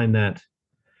 go find that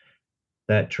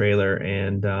trailer,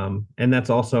 and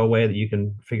that's also a way that you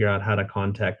can figure out how to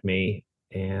contact me,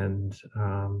 and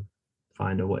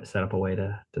set up a way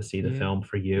to see the Yeah. film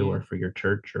for you Yeah. or for your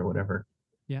church or whatever.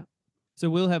 Yeah. So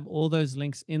we'll have all those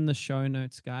links in the show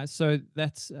notes, guys. So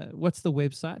that's what's the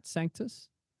website, Sanctus?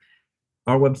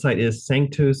 Our website is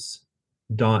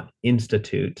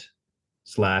sanctus.institute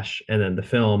slash, and then the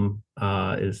film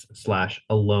is slash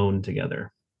alone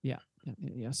together. Yeah.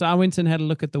 So I went and had a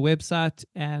look at the website,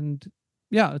 and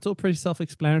yeah, it's all pretty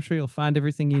self-explanatory. You'll find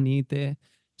everything you need there.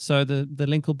 So the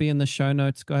link will be in the show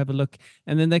notes. Go have a look,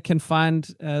 and then they can find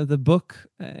the book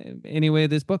anywhere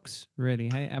there's books. Really,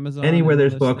 hey, Amazon Anywhere and all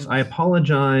there's those books. I things.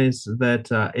 apologize that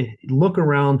look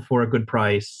around for a good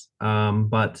price,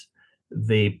 but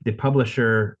the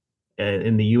publisher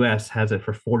in the U.S. has it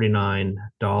for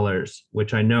 $49,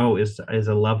 which I know is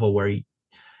a level where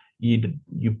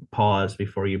you pause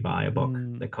before you buy a book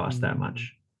that costs that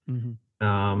much.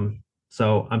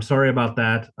 So I'm sorry about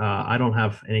that. I don't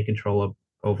have any control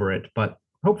over it, but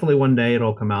hopefully one day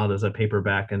it'll come out as a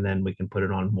paperback, and then we can put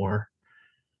it on more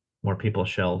people's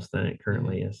shelves than it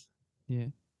currently is. Yeah.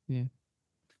 Yeah.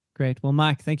 Great. Well,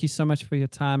 Mike, thank you so much for your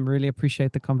time. Really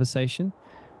appreciate the conversation.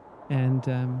 And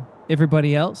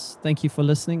everybody else, thank you for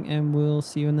listening, and we'll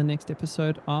see you in the next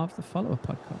episode of the Follower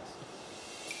Podcast.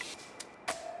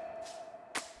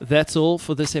 That's all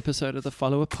for this episode of the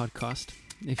Follower Podcast.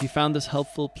 If you found this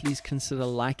helpful, please consider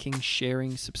liking,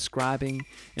 sharing, subscribing,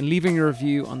 and leaving a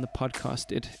review on the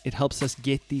podcast. It helps us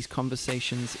get these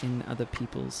conversations in other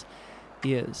people's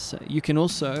ears. You can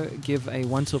also give a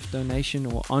once-off donation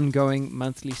or ongoing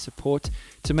monthly support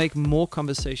to make more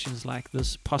conversations like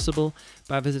this possible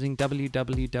by visiting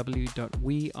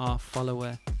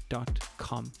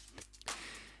www.wearefollower.com.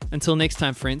 Until next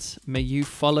time, friends, may you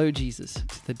follow Jesus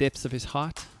to the depths of his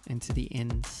heart and to the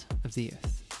ends of the earth.